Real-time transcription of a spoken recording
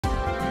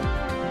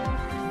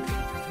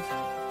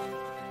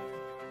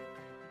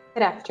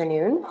Good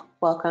afternoon.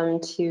 Welcome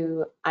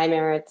to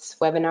iMerit's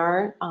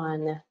webinar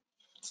on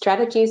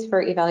strategies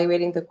for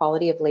evaluating the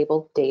quality of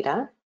labeled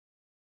data.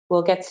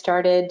 We'll get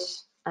started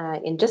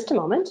in just a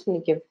moment. I'm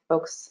going to give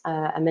folks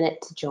a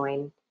minute to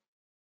join.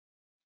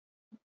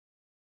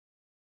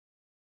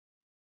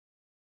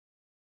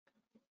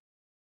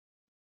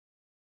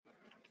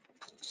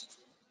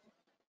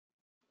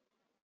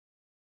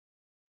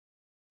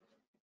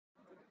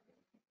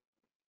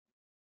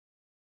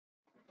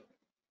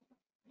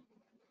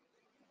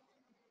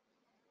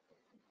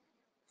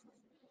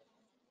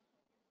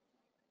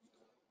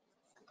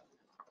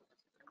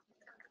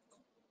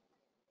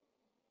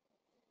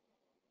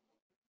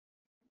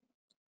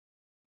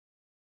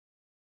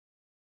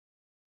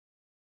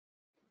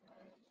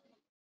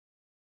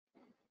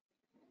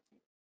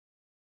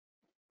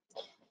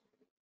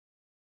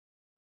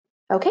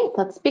 Okay,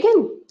 let's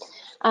begin.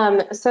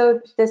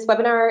 So this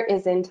webinar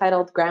is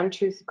entitled Ground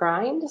Truth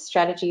Grind,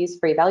 Strategies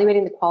for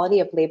Evaluating the Quality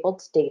of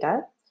Labeled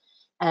Data.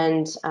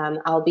 And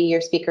I'll be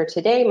your speaker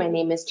today. My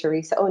name is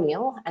Teresa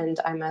O'Neill, and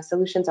I'm a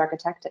solutions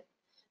architect at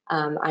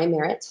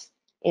iMerit,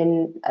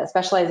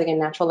 specializing in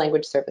natural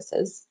language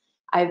services.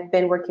 I've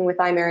been working with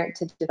iMerit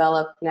to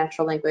develop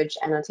natural language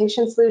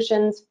annotation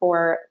solutions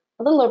for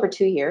a little over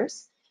 2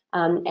 years.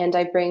 And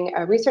I bring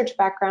a research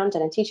background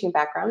and a teaching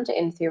background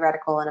in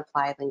theoretical and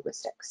applied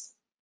linguistics.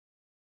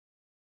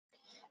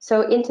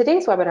 So in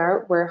today's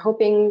webinar, we're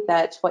hoping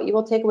that what you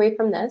will take away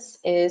from this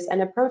is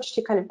an approach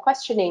to kind of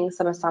questioning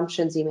some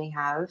assumptions you may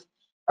have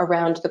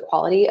around the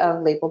quality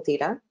of labeled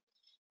data,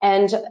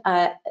 and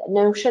a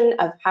notion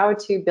of how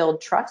to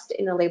build trust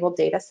in a labeled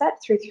data set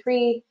through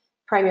 3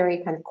 primary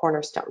kind of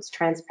cornerstones: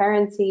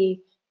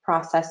 transparency,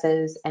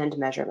 processes, and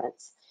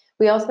measurements.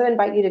 We also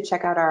invite you to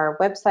check out our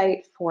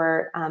website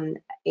for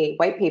a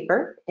white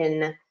paper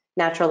in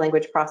natural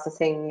language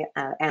processing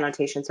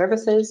annotation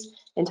services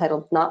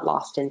entitled Not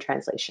Lost in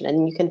Translation.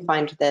 And you can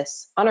find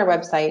this on our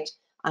website,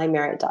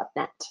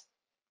 imerit.net.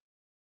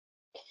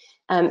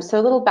 So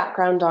a little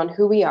background on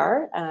who we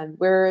are.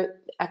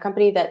 We're a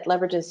company that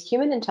leverages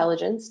human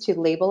intelligence to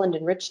label and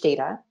enrich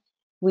data.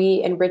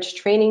 We enrich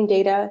training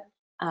data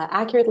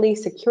accurately,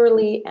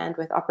 securely, and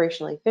with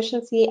operational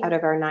efficiency out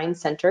of our 9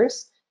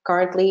 centers,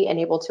 currently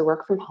enabled to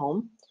work from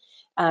home.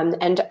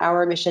 And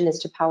our mission is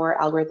to power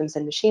algorithms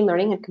and machine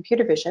learning and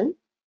computer vision,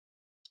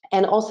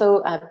 and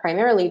also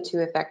primarily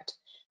to affect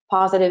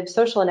positive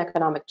social and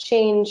economic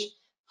change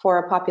for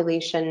a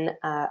population,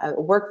 a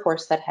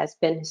workforce that has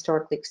been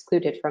historically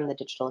excluded from the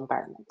digital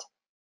environment.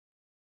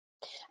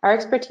 Our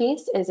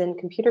expertise is in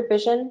computer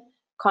vision,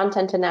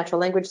 content and natural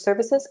language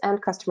services,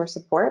 and customer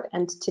support.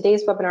 And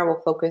today's webinar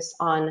will focus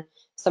on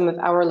some of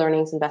our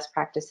learnings and best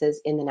practices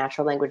in the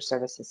natural language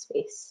services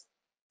space.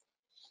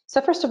 So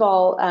first of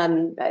all,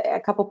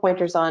 a couple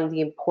pointers on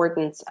the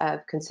importance of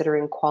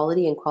considering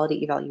quality and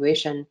quality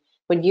evaluation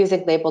when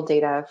using labeled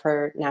data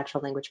for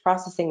natural language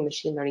processing,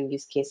 machine learning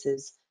use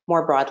cases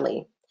more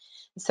broadly.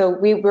 So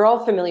we're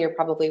all familiar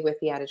probably with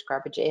the adage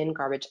garbage in,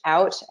 garbage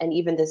out, and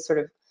even this sort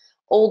of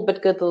old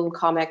but good little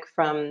comic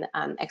from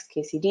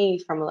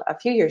XKCD from a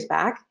few years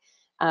back,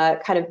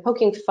 kind of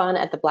poking fun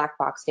at the black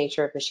box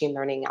nature of machine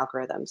learning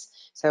algorithms.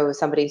 So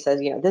somebody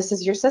says, you know, this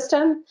is your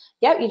system.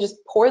 Yep, you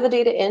just pour the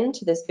data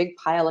into this big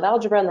pile of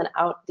algebra, and then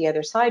out the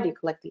other side, you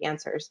collect the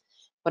answers.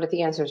 What if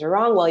the answers are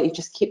wrong? Well, you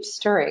just keep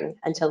stirring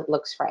until it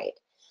looks right.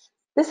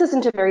 This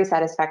isn't a very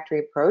satisfactory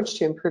approach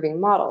to improving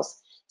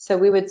models. So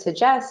we would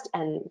suggest,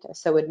 and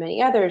so would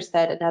many others,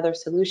 that another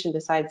solution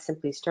besides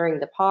simply stirring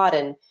the pot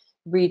and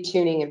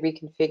retuning and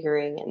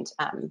reconfiguring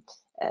and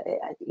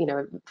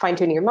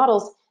fine-tuning your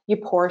models, you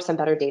pour some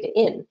better data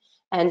in.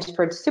 And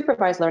for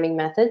supervised learning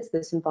methods,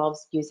 this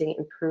involves using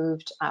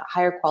improved,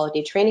 higher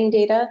quality training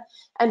data.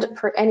 And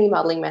for any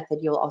modeling method,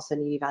 you'll also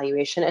need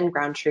evaluation and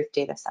ground truth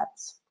data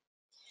sets.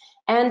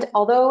 And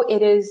although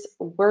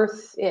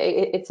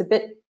it's a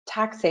bit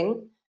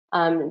taxing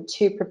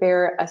to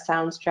prepare a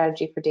sound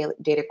strategy for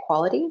data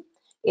quality,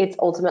 it's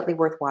ultimately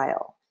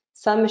worthwhile.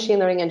 Some machine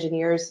learning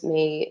engineers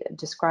may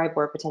describe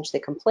or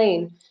potentially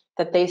complain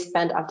that they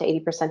spend up to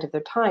 80% of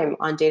their time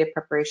on data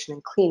preparation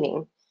and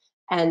cleaning.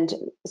 And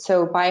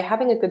so by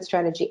having a good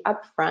strategy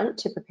up front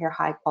to prepare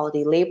high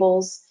quality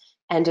labels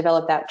and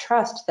develop that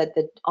trust that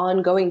the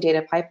ongoing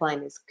data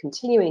pipeline is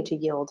continuing to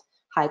yield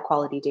high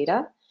quality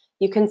data,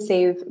 you can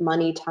save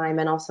money, time,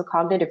 and also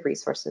cognitive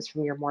resources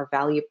from your more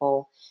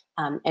valuable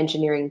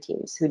engineering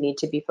teams who need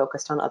to be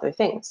focused on other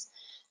things.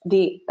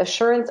 The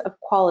assurance of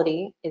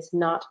quality is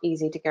not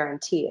easy to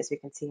guarantee, as we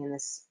can see in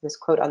this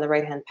quote on the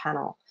right-hand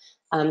panel.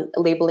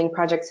 Labeling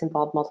projects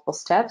involve multiple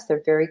steps,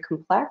 they're very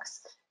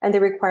complex, and they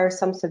require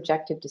some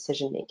subjective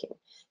decision-making.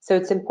 So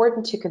it's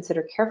important to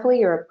consider carefully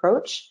your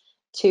approach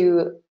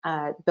to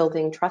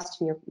building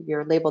trust in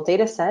your labeled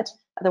data set.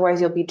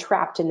 Otherwise, you'll be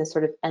trapped in this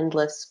sort of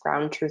endless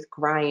ground truth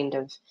grind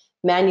of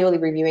manually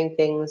reviewing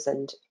things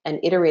and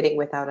iterating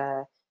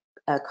without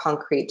a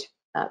concrete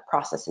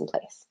process in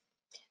place.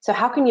 So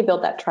how can you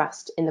build that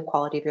trust in the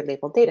quality of your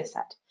labeled data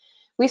set?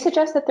 We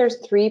suggest that there's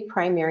 3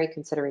 primary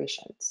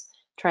considerations: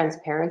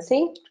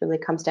 Transparency, which really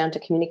comes down to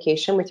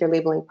communication with your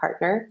labeling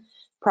partner.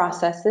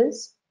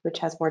 Processes, which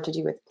has more to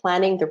do with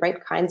planning the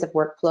right kinds of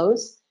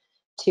workflows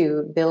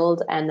to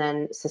build and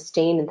then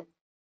sustain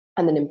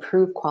and then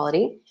improve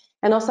quality.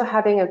 And also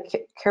having a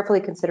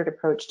carefully considered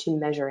approach to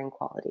measuring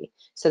quality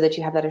so that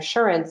you have that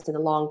assurance in the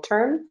long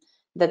term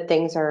that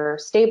things are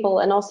stable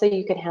and also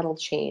you can handle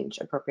change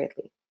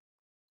appropriately.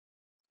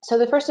 So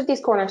the first of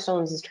these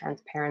cornerstones is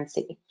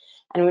transparency.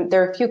 And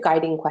there are a few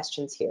guiding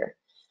questions here.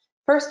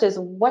 First is,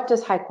 what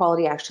does high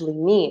quality actually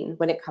mean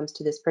when it comes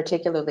to this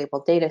particular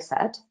labeled data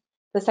set?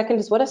 The second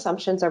is, what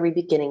assumptions are we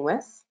beginning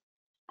with?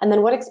 And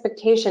then what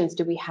expectations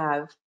do we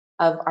have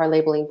of our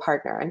labeling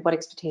partner and what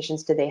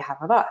expectations do they have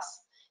of us?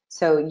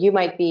 So you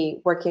might be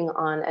working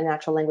on a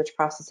natural language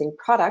processing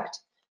product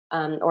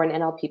or an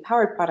NLP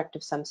powered product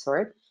of some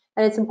sort.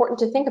 And it's important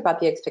to think about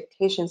the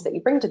expectations that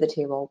you bring to the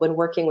table when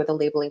working with a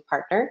labeling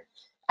partner,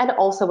 and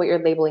also what your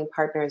labeling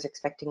partner is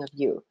expecting of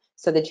you,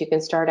 so that you can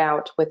start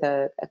out with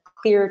a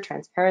clear,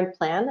 transparent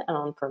plan and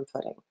on firm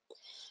footing.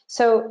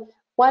 So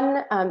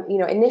one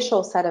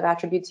initial set of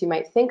attributes you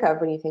might think of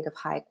when you think of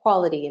high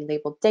quality and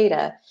labeled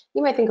data,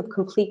 you might think of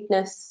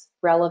completeness,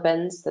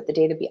 relevance, that the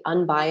data be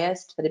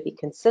unbiased, that it be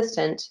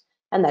consistent,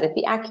 and that it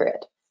be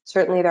accurate.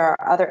 Certainly there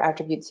are other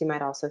attributes you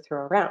might also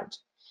throw around.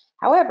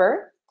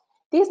 However,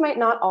 these might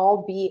not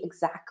all be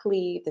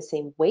exactly the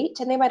same weight,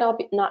 and they might all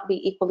not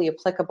be equally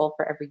applicable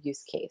for every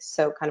use case.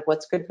 So kind of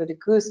what's good for the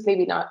goose,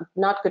 maybe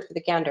not good for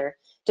the gander,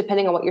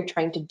 depending on what you're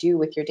trying to do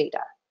with your data.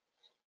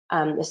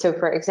 So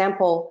for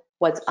example,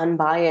 what's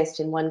unbiased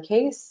in one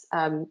case,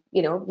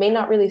 may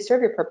not really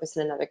serve your purpose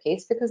in another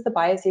case because the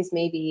biases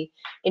may be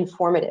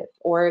informative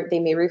or they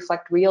may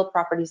reflect real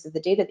properties of the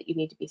data that you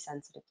need to be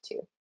sensitive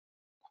to.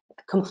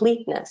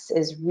 Completeness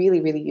is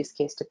really, really use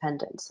case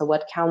dependent. So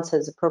what counts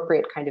as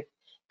appropriate kind of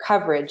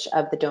coverage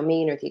of the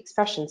domain or the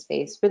expression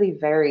space really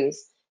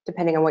varies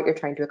depending on what you're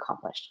trying to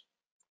accomplish.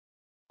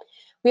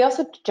 We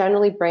also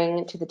generally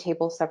bring to the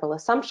table several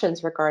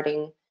assumptions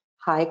regarding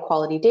high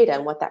quality data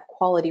and what that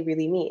quality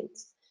really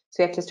means.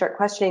 So we have to start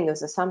questioning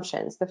those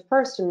assumptions. The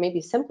first and maybe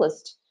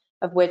simplest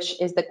of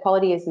which is that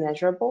quality is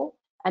measurable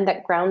and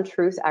that ground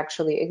truth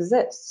actually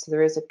exists. So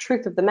there is a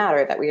truth of the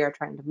matter that we are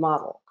trying to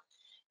model,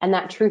 and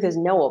that truth is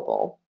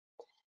knowable.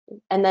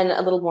 And then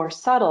a little more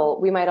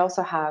subtle, we might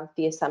also have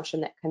the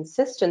assumption that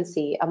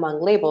consistency among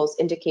labels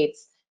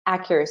indicates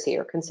accuracy,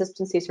 or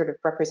consistency sort of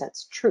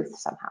represents truth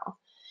somehow.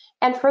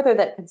 And further,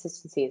 that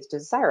consistency is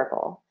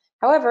desirable.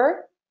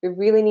 However, we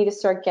really need to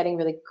start getting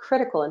really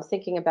critical and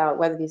thinking about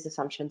whether these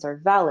assumptions are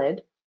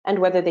valid and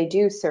whether they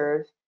do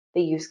serve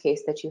the use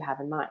case that you have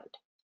in mind.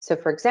 So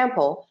for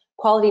example,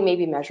 quality may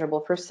be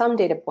measurable for some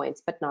data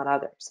points, but not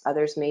others.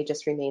 Others may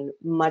just remain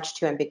much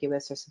too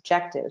ambiguous or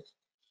subjective.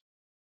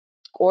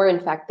 Or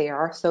in fact, they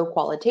are so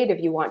qualitative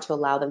you want to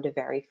allow them to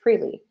vary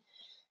freely.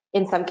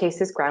 In some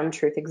cases, ground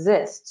truth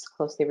exists,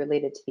 closely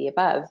related to the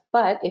above,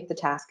 but if the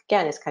task,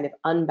 again, is kind of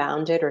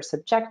unbounded or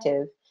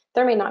subjective,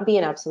 there may not be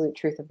an absolute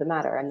truth of the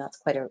matter, and that's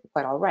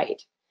quite all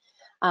right.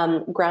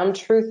 Ground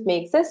truth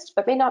may exist,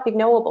 but may not be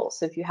knowable.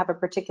 So if you have a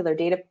particular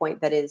data point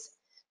that is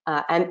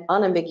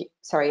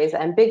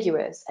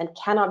ambiguous and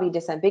cannot be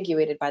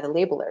disambiguated by the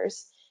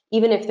labelers,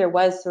 even if there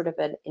was sort of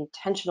an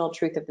intentional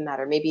truth of the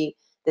matter, maybe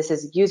this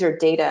is user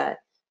data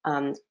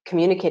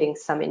communicating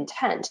some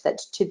intent that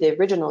to the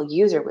original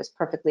user was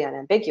perfectly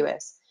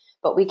unambiguous,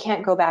 but we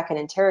can't go back and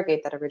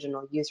interrogate that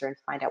original user and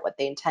find out what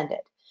they intended.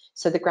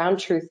 So the ground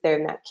truth there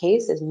in that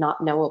case is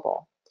not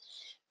knowable.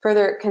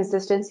 Further,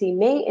 consistency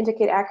may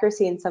indicate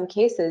accuracy in some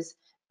cases,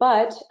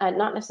 but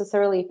not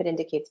necessarily if it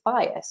indicates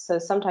bias. So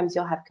sometimes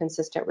you'll have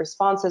consistent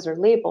responses or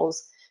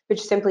labels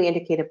which simply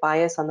indicate a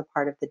bias on the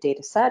part of the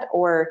data set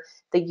or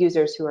the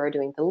users who are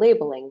doing the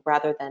labeling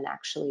rather than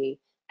actually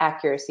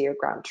accuracy or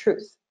ground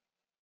truth.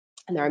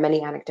 And there are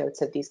many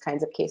anecdotes of these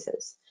kinds of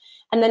cases.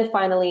 And then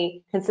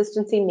finally,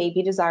 consistency may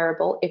be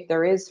desirable if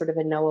there is sort of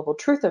a knowable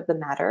truth of the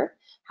matter.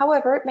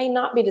 However, it may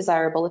not be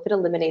desirable if it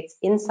eliminates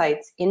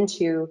insights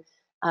into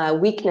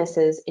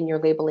weaknesses in your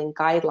labeling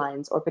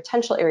guidelines or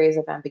potential areas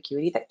of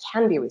ambiguity that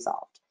can be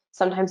resolved.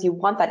 Sometimes you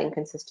want that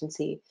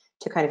inconsistency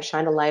to kind of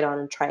shine a light on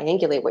and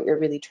triangulate what you're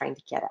really trying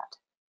to get at.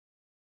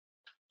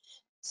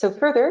 So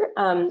further,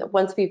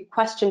 once we've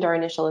questioned our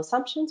initial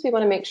assumptions, we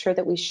want to make sure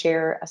that we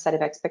share a set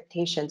of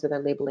expectations with our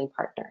labeling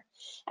partner.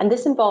 And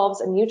this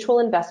involves a mutual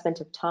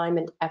investment of time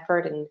and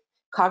effort and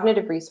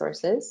cognitive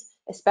resources,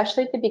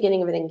 especially at the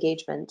beginning of an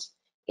engagement,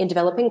 in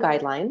developing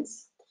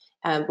guidelines,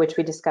 which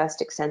we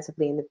discussed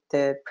extensively in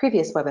the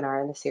previous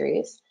webinar in the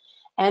series,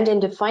 and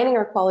in defining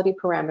our quality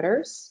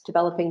parameters,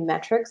 developing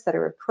metrics that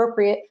are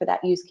appropriate for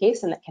that use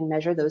case and that can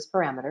measure those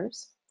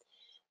parameters,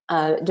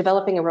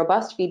 developing a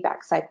robust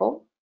feedback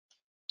cycle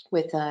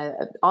with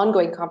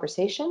ongoing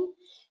conversation,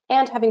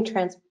 and having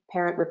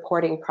transparent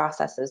reporting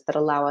processes that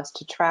allow us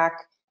to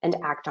track and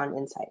act on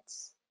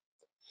insights.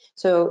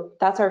 So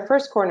that's our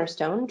first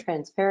cornerstone,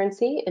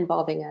 transparency,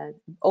 involving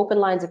open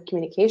lines of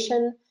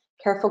communication,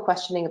 careful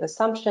questioning of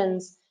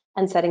assumptions,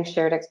 and setting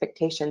shared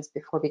expectations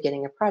before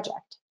beginning a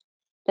project.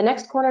 The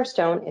next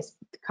cornerstone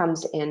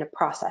comes in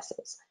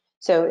processes.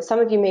 So some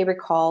of you may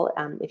recall,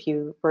 if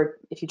you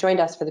joined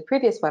us for the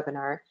previous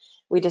webinar,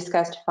 we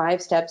discussed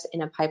 5 steps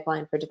in a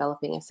pipeline for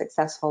developing a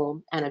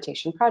successful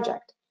annotation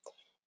project.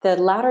 The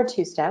latter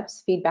 2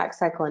 steps, feedback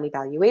cycle and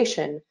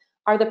evaluation,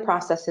 are the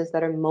processes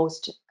that are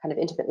most kind of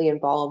intimately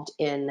involved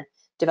in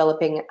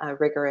developing a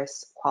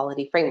rigorous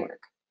quality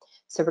framework.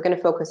 So we're going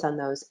to focus on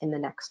those in the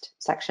next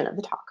section of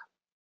the talk.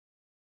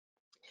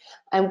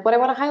 And what I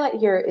want to highlight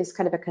here is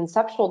kind of a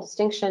conceptual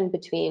distinction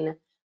between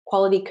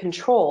quality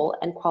control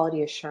and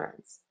quality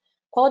assurance.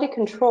 Quality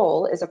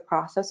control is a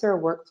process or a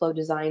workflow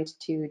designed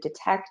to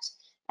detect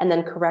and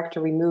then correct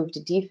or remove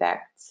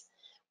defects,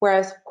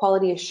 whereas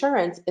quality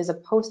assurance is a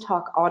post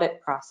hoc audit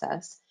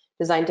process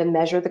designed to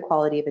measure the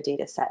quality of a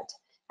data set.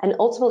 And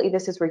ultimately,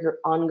 this is where your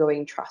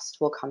ongoing trust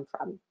will come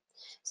from.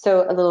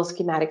 So a little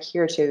schematic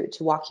here to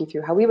walk you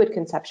through how we would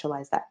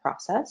conceptualize that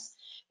process.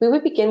 We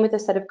would begin with a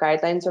set of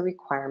guidelines or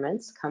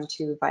requirements come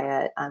to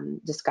via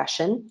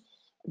discussion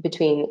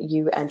between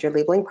you and your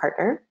labeling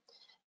partner.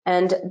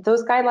 And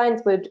those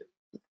guidelines would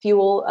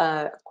fuel,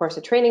 of course,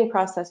 a training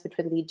process, which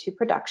would lead to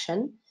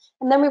production.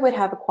 And then we would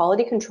have a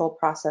quality control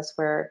process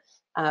where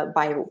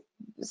by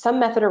some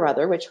method or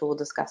other, which we'll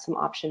discuss some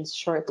options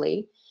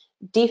shortly,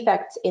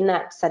 defects in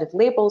that set of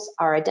labels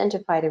are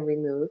identified and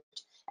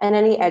removed, and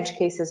any edge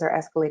cases are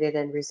escalated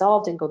and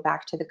resolved and go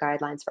back to the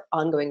guidelines for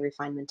ongoing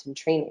refinement and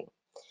training.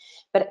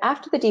 But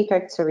after the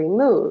defects are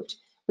removed,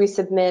 we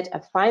submit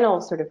a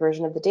final sort of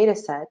version of the data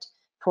set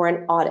for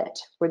an audit,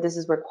 where this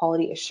is where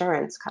quality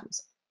assurance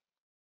comes,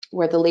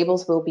 where the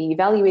labels will be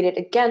evaluated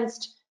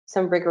against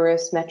some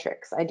rigorous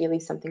metrics, ideally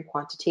something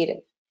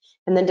quantitative.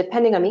 And then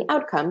depending on the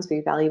outcomes, we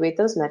evaluate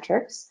those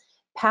metrics.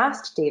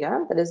 Past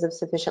data that is of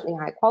sufficiently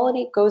high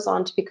quality goes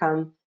on to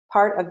become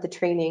part of the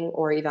training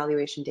or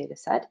evaluation data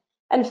set,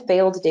 and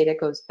failed data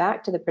goes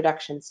back to the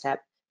production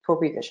step for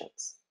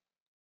revisions.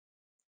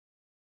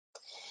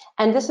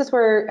 And this is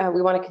where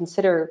we want to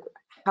consider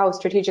how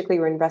strategically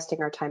we're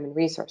investing our time and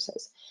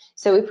resources.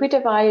 So if we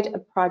divide a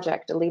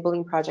project, a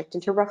labeling project,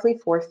 into roughly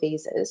 4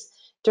 phases,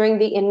 during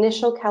the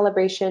initial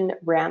calibration,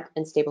 ramp,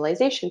 and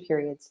stabilization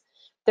periods,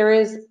 there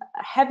is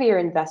a heavier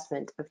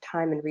investment of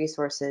time and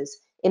resources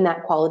in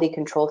that quality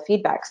control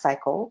feedback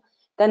cycle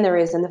than there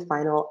is in the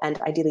final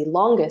and ideally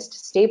longest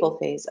stable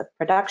phase of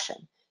production,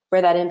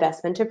 where that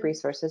investment of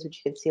resources,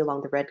 which you can see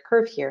along the red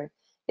curve here,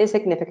 is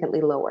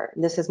significantly lower.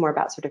 And this is more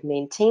about sort of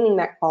maintaining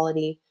that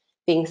quality,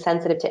 being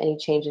sensitive to any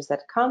changes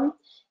that come,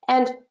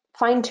 and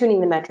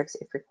fine-tuning the metrics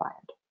if required.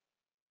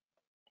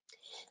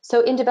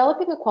 So in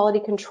developing a quality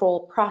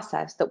control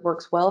process that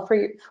works well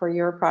for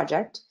your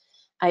project,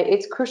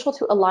 it's crucial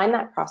to align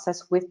that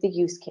process with the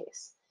use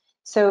case.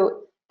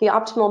 So the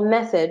optimal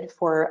method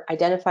for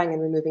identifying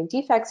and removing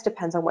defects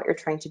depends on what you're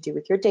trying to do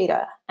with your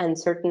data and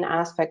certain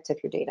aspects of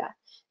your data.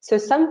 So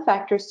some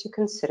factors to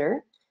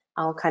consider,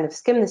 I'll kind of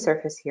skim the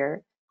surface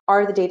here,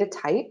 are the data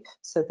type,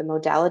 so the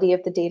modality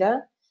of the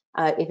data.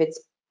 If it's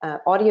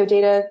audio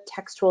data,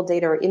 textual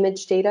data, or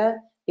image data,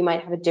 you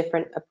might have a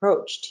different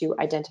approach to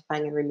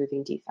identifying and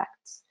removing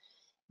defects.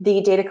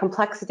 The data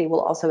complexity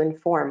will also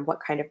inform what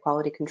kind of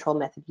quality control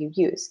method you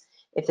use.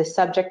 If the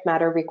subject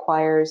matter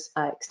requires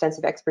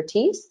extensive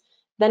expertise,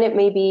 then it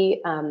may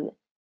be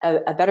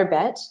a better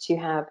bet to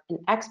have an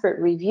expert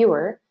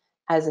reviewer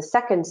as a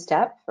second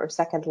step or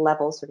second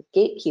level sort of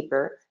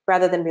gatekeeper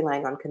rather than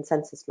relying on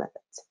consensus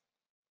methods.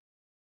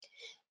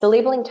 The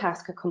labeling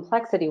task of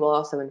complexity will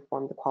also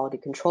inform the quality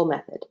control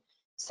method.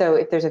 So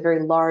if there's a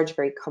very large,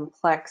 very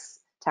complex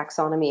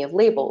taxonomy of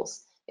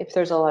labels, if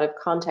there's a lot of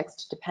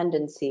context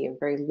dependency, a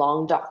very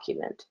long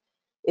document,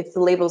 if the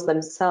labels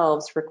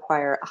themselves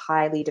require a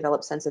highly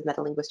developed sense of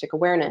metalinguistic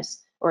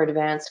awareness or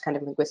advanced kind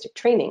of linguistic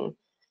training,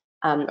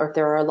 or if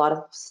there are a lot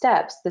of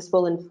steps, this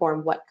will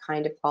inform what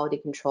kind of quality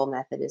control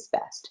method is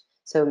best.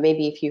 So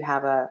maybe if you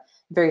have a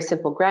very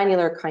simple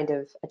granular kind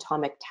of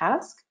atomic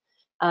task,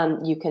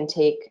 you can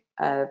take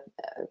a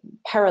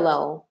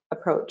parallel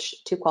approach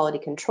to quality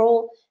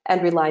control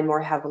and rely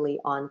more heavily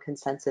on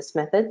consensus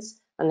methods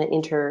on an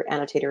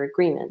inter-annotator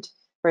agreement.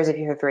 Whereas if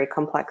you have a very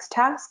complex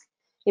task,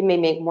 it may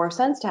make more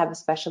sense to have a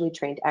specially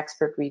trained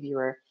expert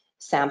reviewer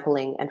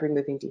sampling and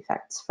removing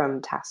defects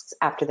from tasks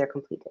after they're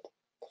completed.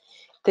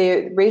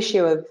 The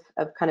ratio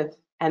of kind of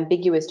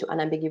ambiguous to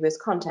unambiguous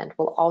content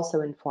will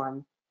also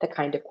inform the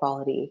kind of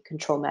quality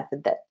control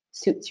method that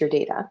suits your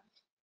data,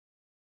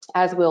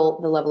 as will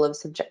the level of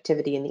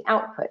subjectivity in the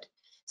output.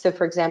 So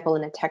for example,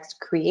 in a text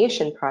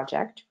creation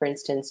project, for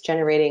instance,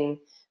 generating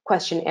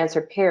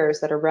question-answer pairs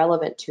that are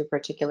relevant to a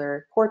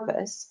particular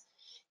corpus,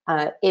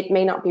 it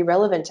may not be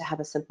relevant to have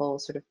a simple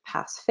sort of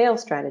pass-fail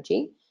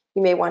strategy.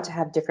 You may want to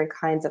have different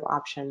kinds of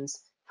options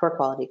for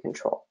quality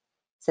control,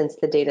 since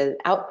the data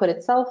output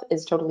itself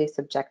is totally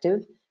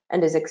subjective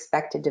and is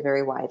expected to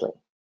vary widely.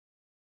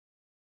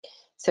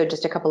 So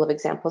just a couple of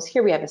examples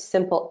here. We have a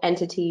simple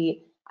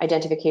entity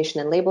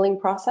identification and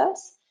labeling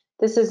process.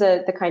 This is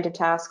the kind of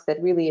task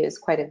that really is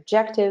quite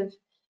objective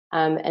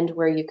and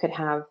where you could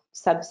have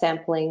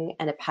subsampling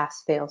and a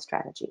pass-fail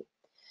strategy.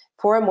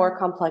 For a more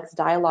complex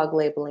dialogue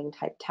labeling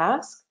type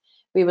task,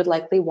 we would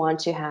likely want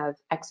to have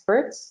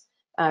experts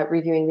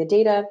reviewing the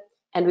data,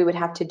 and we would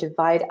have to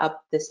divide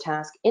up this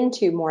task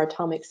into more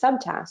atomic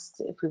subtasks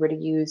if we were to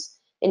use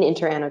an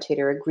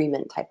inter-annotator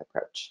agreement type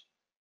approach.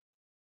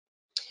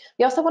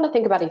 We also want to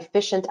think about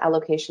efficient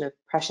allocation of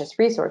precious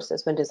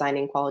resources when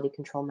designing quality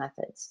control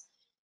methods.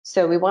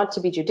 So we want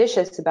to be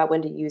judicious about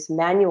when to use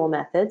manual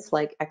methods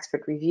like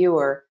expert review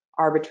or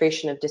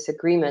arbitration of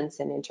disagreements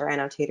and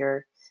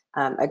inter-annotator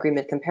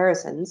agreement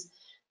comparisons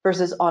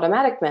versus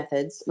automatic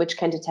methods, which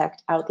can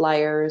detect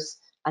outliers,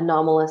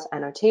 anomalous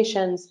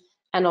annotations,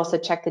 and also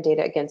check the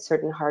data against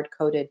certain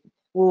hard-coded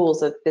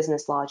rules of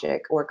business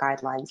logic or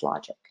guidelines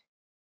logic.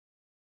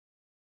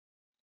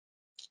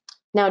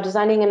 Now,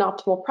 designing an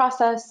optimal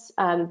process,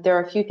 there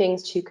are a few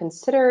things to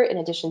consider in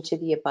addition to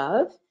the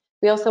above.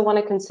 We also want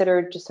to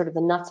consider just sort of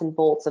the nuts and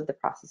bolts of the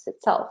process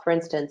itself. For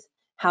instance,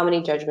 how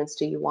many judgments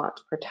do you want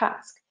per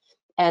task?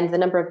 And the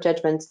number of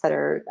judgments that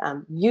are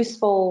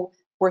useful,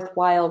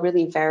 worthwhile,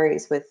 really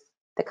varies with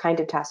the kind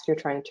of task you're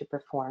trying to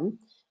perform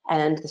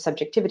and the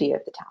subjectivity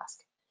of the task.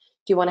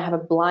 Do you want to have a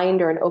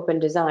blind or an open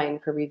design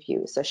for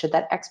review? So should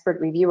that expert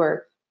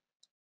reviewer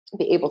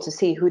be able to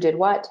see who did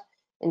what?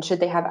 And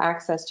should they have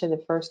access to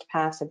the first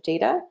pass of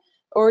data?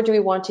 Or do we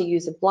want to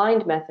use a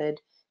blind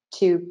method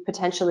to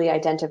potentially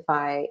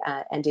identify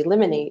and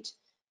eliminate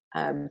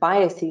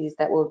biases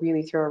that will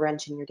really throw a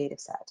wrench in your data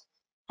set?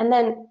 And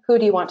then who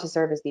do you want to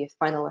serve as the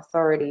final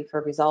authority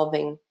for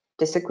resolving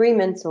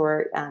disagreements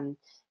or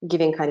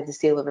giving kind of the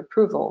seal of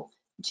approval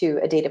to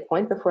a data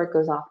point before it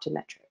goes off to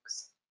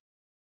metrics?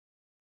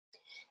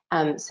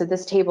 So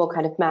this table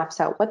kind of maps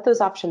out what those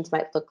options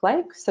might look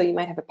like. So you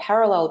might have a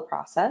parallel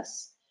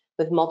process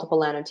with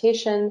multiple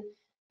annotation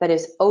that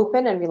is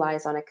open and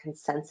relies on a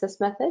consensus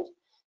method.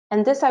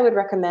 And this I would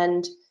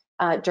recommend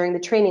during the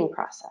training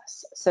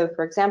process. So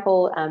for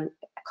example, a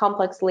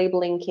complex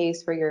labeling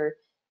case where you're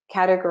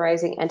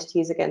categorizing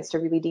entities against a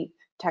really deep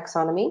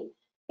taxonomy,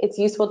 it's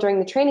useful during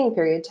the training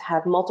period to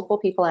have multiple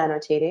people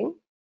annotating,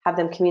 have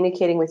them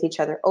communicating with each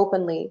other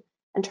openly,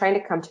 and trying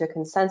to come to a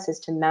consensus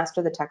to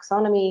master the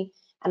taxonomy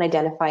and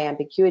identify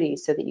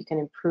ambiguities so that you can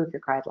improve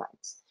your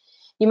guidelines.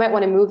 You might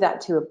want to move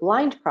that to a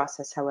blind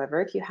process,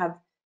 however, if you have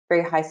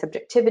very high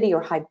subjectivity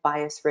or high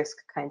bias risk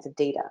kinds of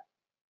data.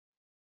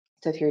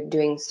 So if you're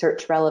doing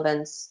search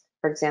relevance,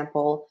 for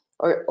example,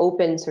 or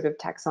open sort of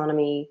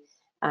taxonomy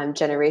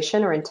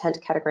generation or intent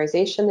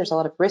categorization, there's a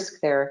lot of risk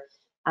there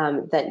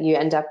that you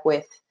end up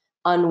with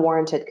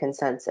unwarranted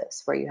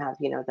consensus, where you have,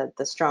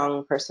 the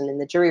strong person in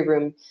the jury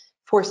room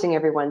forcing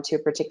everyone to a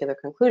particular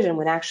conclusion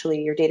when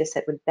actually your data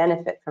set would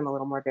benefit from a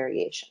little more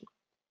variation.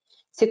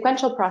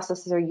 Sequential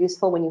processes are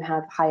useful when you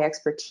have high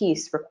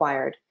expertise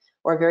required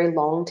or a very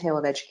long tail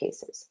of edge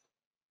cases,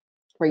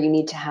 where you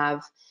need to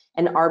have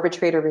an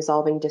arbitrator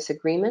resolving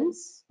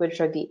disagreements,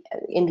 which are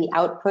in the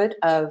output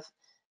of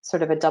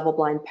sort of a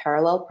double-blind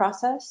parallel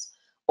process,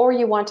 or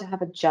you want to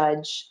have a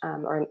judge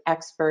or an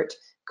expert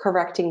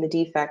correcting the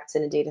defects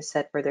in a data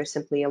set where there's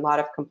simply a lot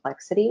of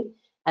complexity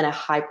and a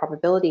high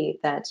probability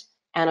that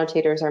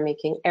annotators are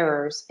making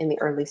errors in the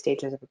early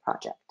stages of a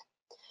project.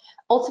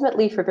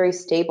 Ultimately, for very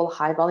stable,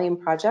 high-volume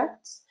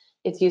projects,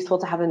 it's useful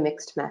to have a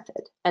mixed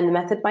method, and the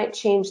method might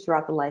change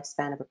throughout the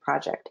lifespan of a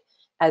project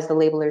as the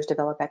labelers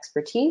develop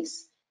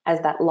expertise,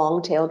 as that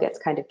long tail gets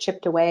kind of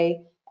chipped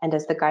away, and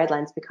as the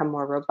guidelines become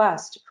more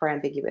robust for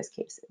ambiguous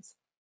cases.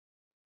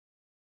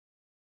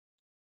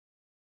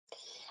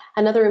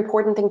 Another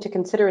important thing to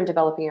consider in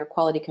developing your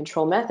quality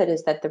control method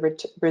is that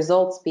the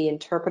results be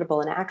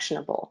interpretable and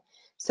actionable.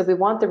 So we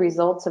want the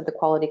results of the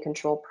quality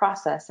control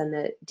process and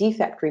the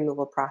defect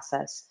removal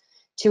process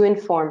to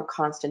inform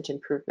constant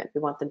improvement.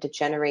 We want them to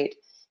generate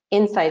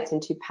insights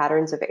into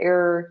patterns of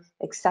error,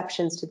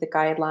 exceptions to the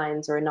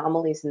guidelines, or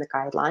anomalies in the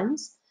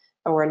guidelines,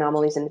 or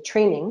anomalies in the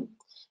training.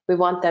 We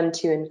want them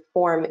to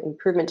inform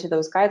improvement to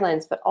those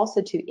guidelines, but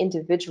also to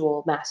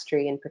individual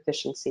mastery and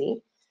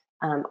proficiency,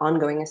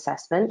 ongoing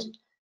assessment,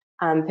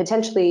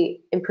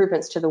 potentially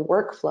improvements to the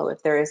workflow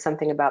if there is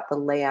something about the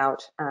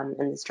layout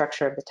and the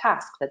structure of the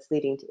task that's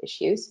leading to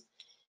issues.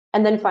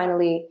 And then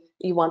finally,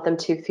 you want them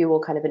to fuel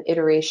kind of an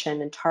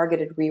iteration and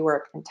targeted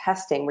rework and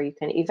testing where you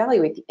can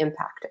evaluate the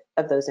impact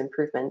of those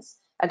improvements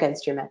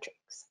against your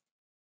metrics.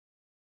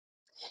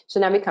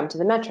 So now we come to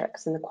the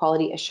metrics and the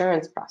quality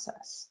assurance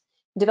process.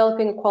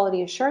 Developing a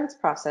quality assurance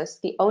process,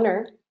 the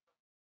owner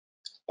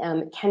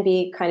can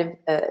be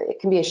it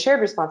can be a shared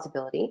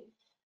responsibility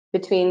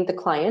between the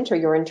client or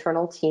your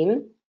internal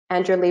team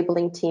and your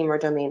labeling team or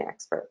domain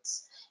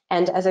experts.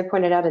 And as I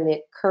pointed out in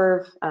the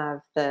curve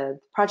of the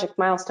project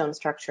milestone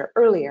structure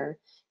earlier,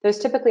 there's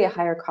typically a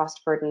higher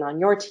cost burden on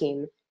your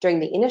team during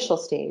the initial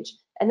stage,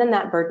 and then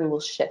that burden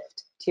will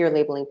shift to your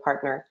labeling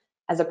partner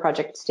as a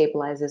project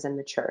stabilizes and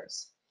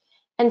matures.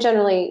 And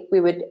generally, we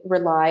would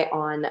rely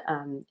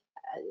on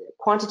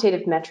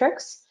quantitative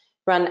metrics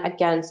run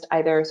against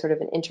either sort of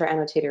an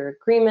inter-annotator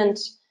agreement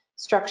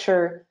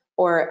structure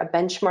or a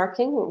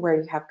benchmarking where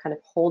you have kind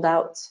of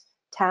holdout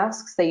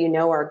tasks that you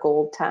know are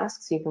gold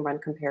tasks, so you can run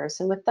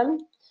comparison with them,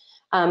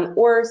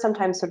 or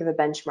sometimes sort of a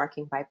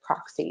benchmarking by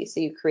proxy. So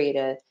you create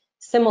a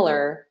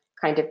similar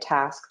kind of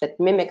task that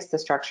mimics the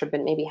structure,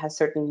 but maybe has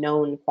certain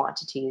known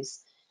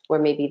quantities, where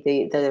maybe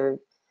the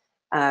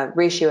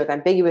ratio of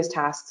ambiguous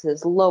tasks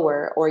is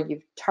lower, or you're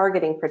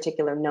targeting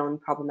particular known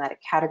problematic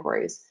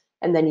categories,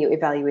 and then you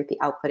evaluate the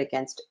output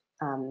against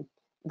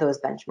those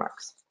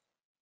benchmarks.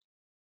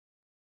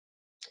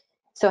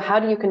 So how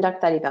do you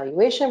conduct that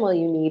evaluation? Well,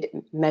 you need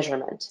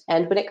measurement.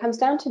 And when it comes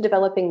down to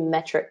developing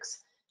metrics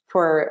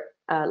for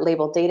a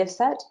labeled data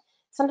set,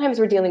 sometimes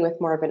we're dealing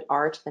with more of an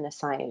art than a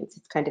science.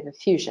 It's kind of a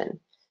fusion.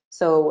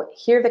 So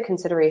here the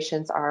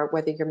considerations are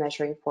whether you're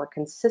measuring for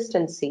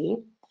consistency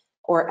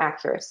or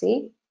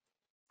accuracy,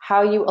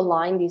 how you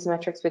align these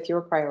metrics with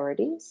your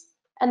priorities,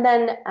 and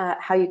then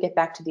how you get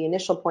back to the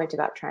initial point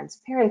about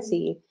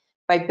transparency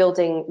by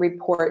building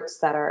reports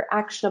that are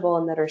actionable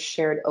and that are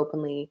shared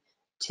openly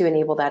to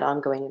enable that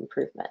ongoing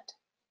improvement.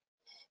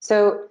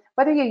 So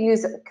whether you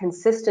use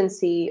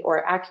consistency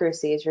or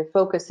accuracy as your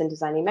focus in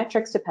designing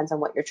metrics depends on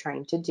what you're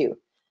trying to do.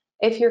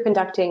 If you're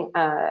conducting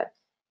a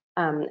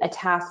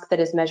task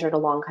that is measured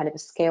along kind of a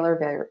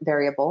scalar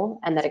variable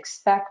and that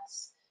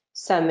expects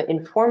some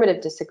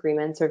informative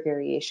disagreements or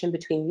variation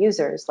between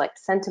users, like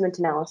sentiment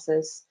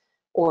analysis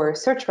or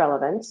search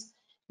relevance,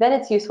 then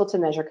it's useful to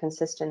measure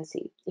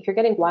consistency. If you're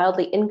getting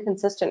wildly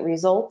inconsistent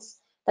results,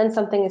 then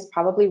something is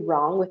probably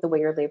wrong with the way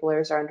your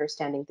labelers are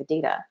understanding the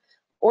data.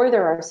 Or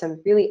there are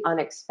some really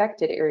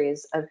unexpected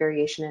areas of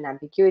variation and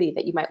ambiguity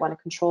that you might want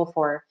to control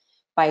for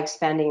by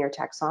expanding your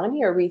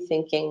taxonomy or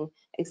rethinking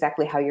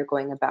exactly how you're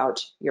going about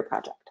your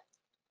project.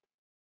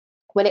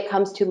 When it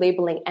comes to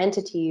labeling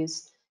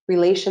entities,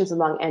 relations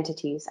among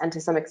entities, and to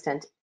some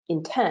extent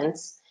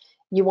intents,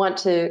 you want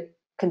to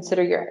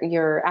consider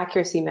your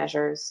accuracy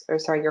measures, or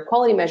sorry, your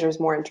quality measures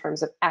more in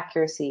terms of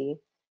accuracy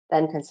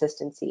than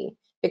consistency.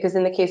 Because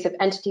in the case of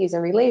entities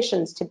and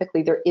relations,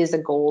 typically there is a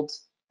ground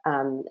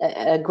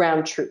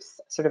truth,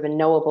 sort of a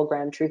knowable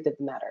ground truth of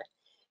the matter.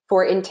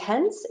 For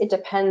intents, it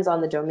depends on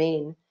the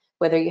domain,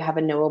 whether you have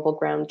a knowable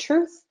ground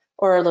truth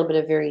or a little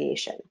bit of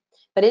variation.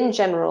 But in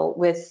general,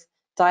 with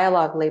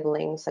dialogue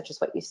labeling, such as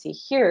what you see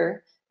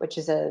here, which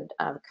is a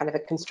kind of a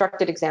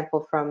constructed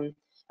example from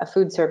a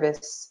food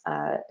service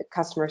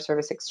customer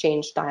service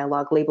exchange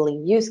dialogue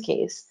labeling use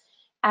case,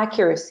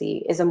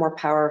 accuracy is a more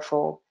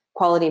powerful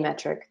quality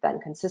metric than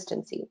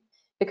consistency,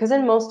 because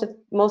in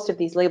most of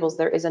these labels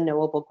there is a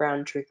knowable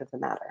ground truth of the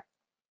matter.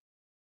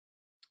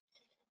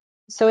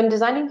 So in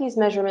designing these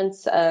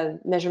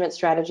measurement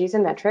strategies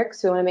and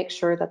metrics, we want to make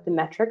sure that the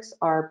metrics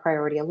are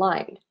priority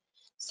aligned.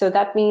 So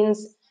that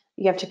means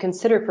you have to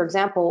consider, for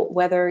example,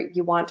 whether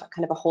you want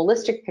kind of a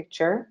holistic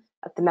picture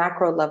at the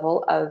macro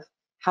level of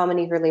how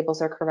many of your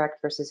labels are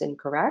correct versus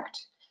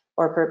incorrect,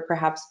 or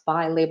perhaps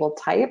by label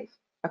type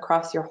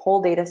across your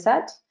whole data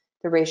set,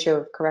 the ratio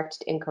of correct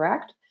to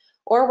incorrect,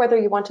 or whether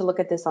you want to look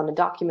at this on a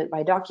document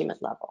by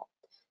document level.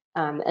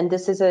 And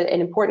this is an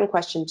important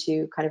question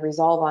to kind of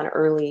resolve on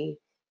early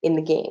in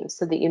the game,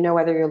 so that you know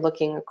whether you're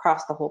looking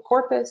across the whole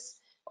corpus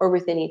or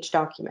within each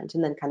document,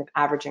 and then kind of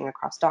averaging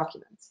across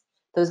documents.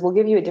 Those will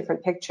give you a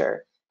different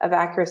picture of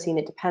accuracy, and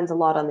it depends a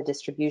lot on the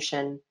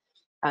distribution,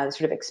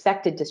 sort of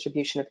expected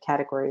distribution of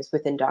categories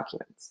within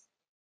documents.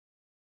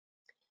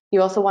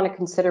 You also want to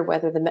consider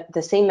whether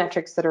the same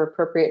metrics that are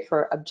appropriate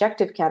for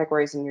objective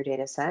categories in your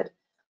data set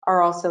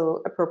are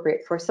also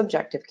appropriate for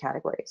subjective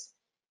categories.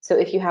 So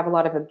if you have a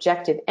lot of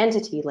objective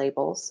entity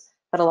labels,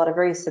 but a lot of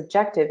very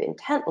subjective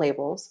intent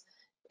labels,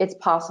 it's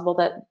possible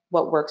that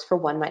what works for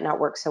one might not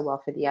work so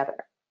well for the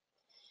other.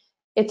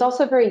 It's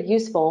also very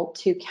useful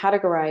to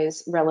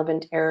categorize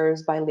relevant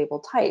errors by label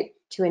type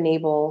to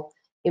enable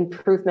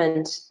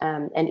improvement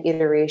and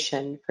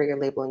iteration for your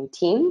labeling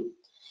team,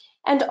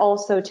 and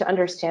also to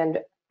understand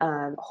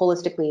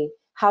holistically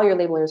how your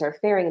labelers are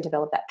faring and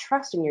develop that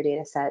trust in your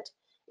data set.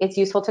 It's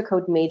useful to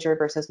code major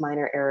versus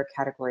minor error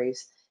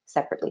categories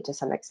separately to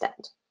some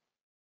extent.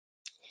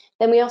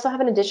 Then we also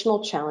have an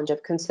additional challenge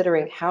of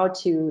considering how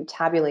to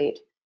tabulate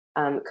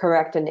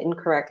correct and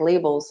incorrect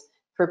labels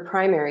for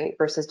primary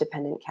versus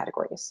dependent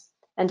categories.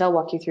 And I'll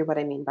walk you through what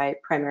I mean by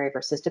primary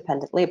versus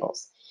dependent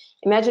labels.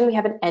 Imagine we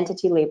have an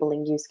entity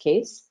labeling use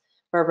case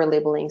where we're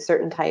labeling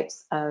certain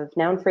types of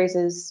noun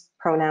phrases,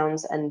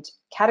 pronouns, and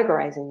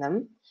categorizing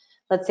them.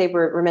 Let's say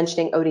we're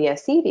mentioning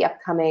ODSC, the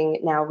upcoming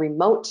now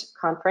remote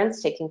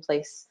conference taking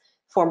place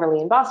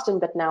formerly in Boston,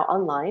 but now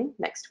online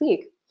next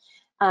week.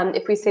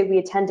 If we say we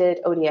attended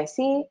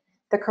ODSC,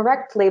 the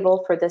correct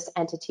label for this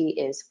entity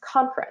is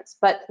conference.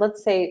 But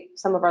let's say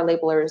some of our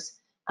labelers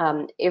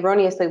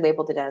erroneously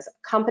labeled it as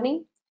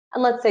company,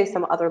 and let's say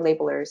some other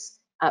labelers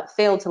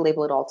failed to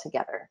label it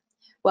altogether.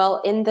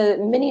 Well, in the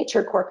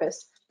miniature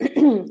corpus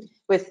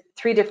with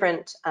 3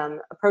 different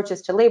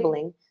approaches to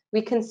labeling,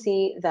 we can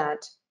see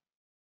that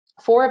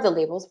 4 of the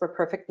labels were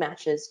perfect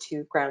matches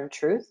to ground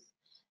truth.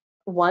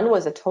 1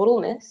 was a total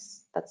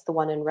miss, that's the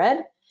one in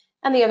red,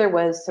 and the other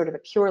was sort of a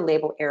pure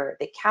label error.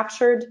 They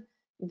captured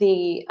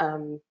the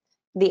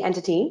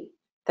entity,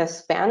 the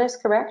span is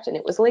correct, and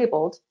it was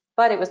labeled,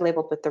 but it was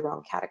labeled with the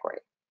wrong category.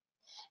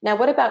 Now,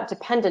 what about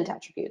dependent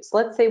attributes?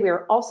 Let's say we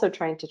are also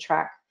trying to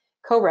track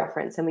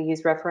co-reference, and we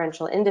use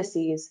referential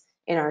indices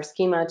in our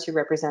schema to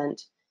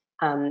represent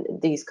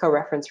these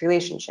co-reference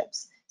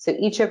relationships. So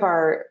each of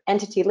our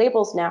entity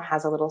labels now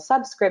has a little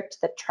subscript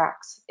that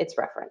tracks its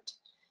referent.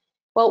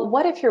 Well,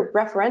 what if your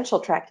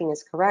referential tracking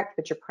is correct,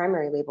 but your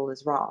primary label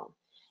is wrong?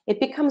 It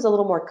becomes a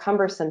little more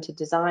cumbersome to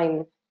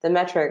design the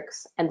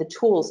metrics and the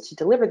tools to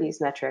deliver these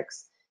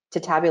metrics to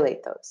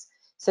tabulate those.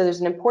 So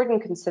there's an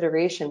important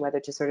consideration whether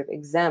to sort of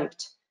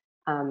exempt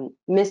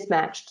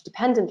mismatched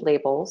dependent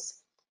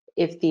labels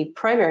if the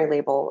primary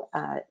label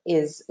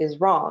is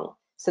wrong,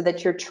 so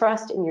that your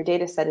trust in your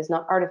data set is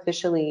not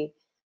artificially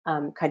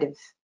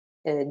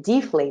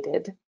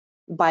deflated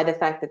by the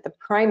fact that the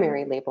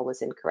primary label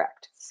was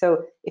incorrect.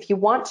 So if you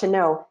want to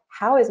know,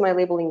 how is my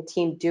labeling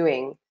team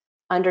doing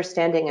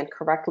understanding and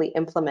correctly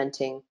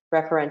implementing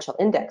referential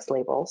index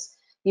labels,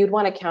 you'd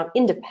want to count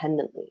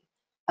independently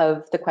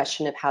of the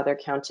question of how they're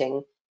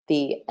counting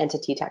the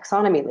entity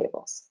taxonomy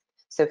labels.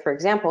 So for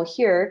example,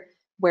 here,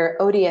 where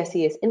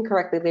ODSE is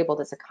incorrectly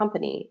labeled as a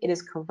company, it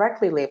is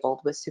correctly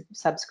labeled with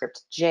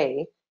subscript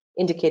J,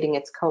 indicating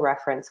its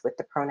co-reference with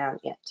the pronoun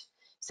it.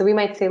 So we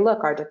might say,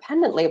 look, our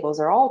dependent labels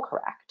are all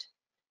correct,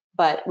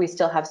 but we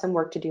still have some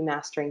work to do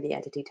mastering the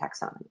entity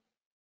taxonomy.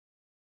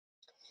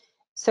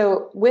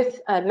 So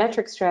with a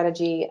metric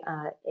strategy,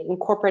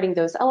 incorporating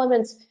those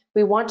elements,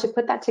 we want to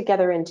put that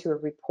together into a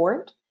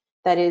report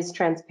that is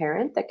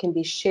transparent, that can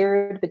be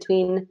shared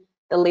between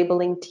the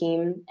labeling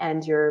team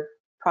and your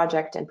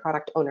project and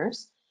product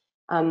owners,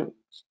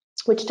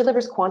 which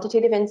delivers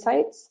quantitative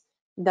insights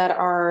that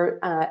are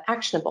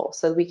actionable.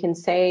 So we can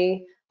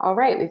say, all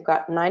right, we've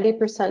got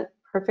 90%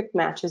 perfect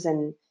matches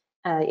in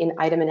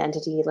item and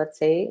entity, let's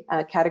say,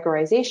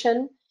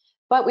 categorization,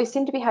 but we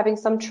seem to be having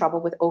some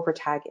trouble with over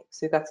tagging.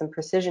 So we've got some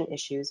precision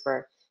issues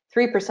where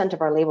 3% of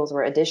our labels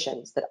were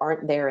additions that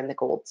aren't there in the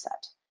gold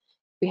set.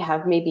 We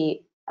have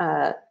maybe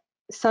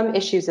some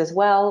issues as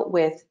well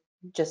with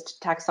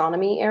just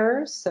taxonomy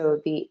errors.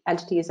 So the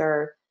entities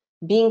are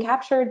being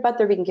captured, but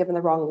they're being given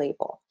the wrong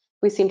label.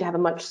 We seem to have a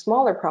much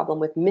smaller problem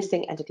with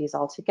missing entities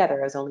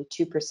altogether, as only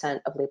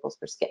 2% of labels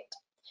were skipped,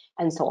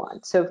 and so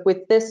on. So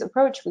with this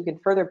approach, we can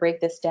further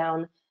break this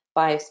down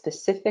by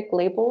specific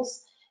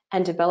labels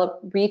and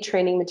develop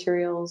retraining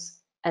materials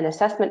and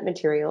assessment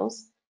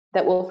materials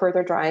that will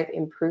further drive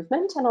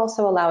improvement and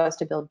also allow us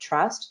to build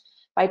trust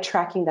by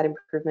tracking that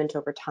improvement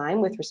over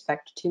time with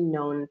respect to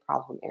known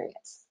problem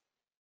areas.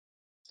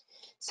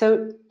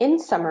 So in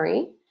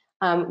summary,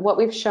 what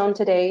we've shown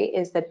today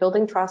is that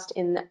building trust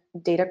in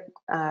data,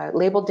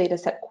 labeled data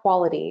set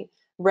quality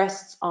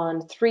rests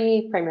on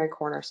 3 primary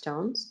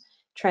cornerstones: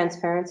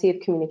 transparency of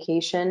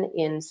communication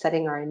in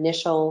setting our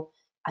initial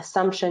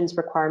assumptions,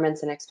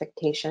 requirements, and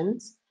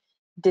expectations;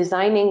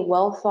 designing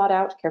well thought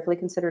out, carefully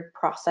considered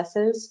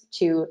processes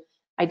to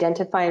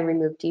identify and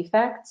remove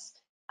defects,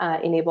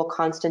 enable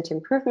constant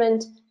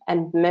improvement,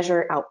 and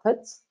measure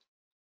outputs;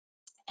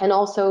 and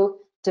also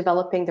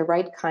developing the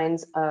right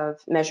kinds of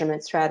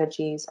measurement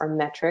strategies or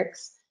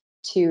metrics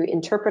to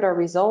interpret our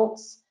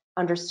results,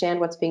 understand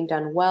what's being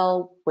done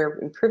well, where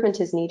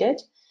improvement is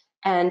needed,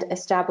 and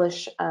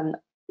establish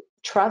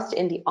trust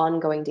in the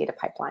ongoing data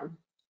pipeline.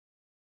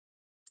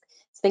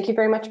 So thank you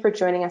very much for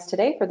joining us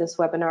today for this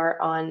webinar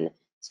on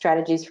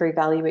strategies for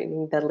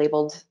evaluating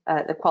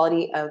the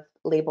quality of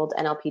labeled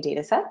NLP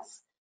data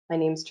sets. My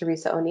name is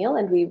Teresa O'Neill,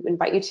 and we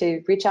invite you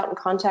to reach out and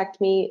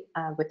contact me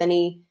with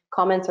any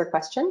comments or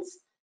questions.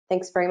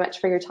 Thanks very much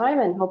for your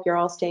time, and hope you're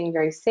all staying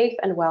very safe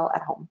and well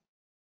at home.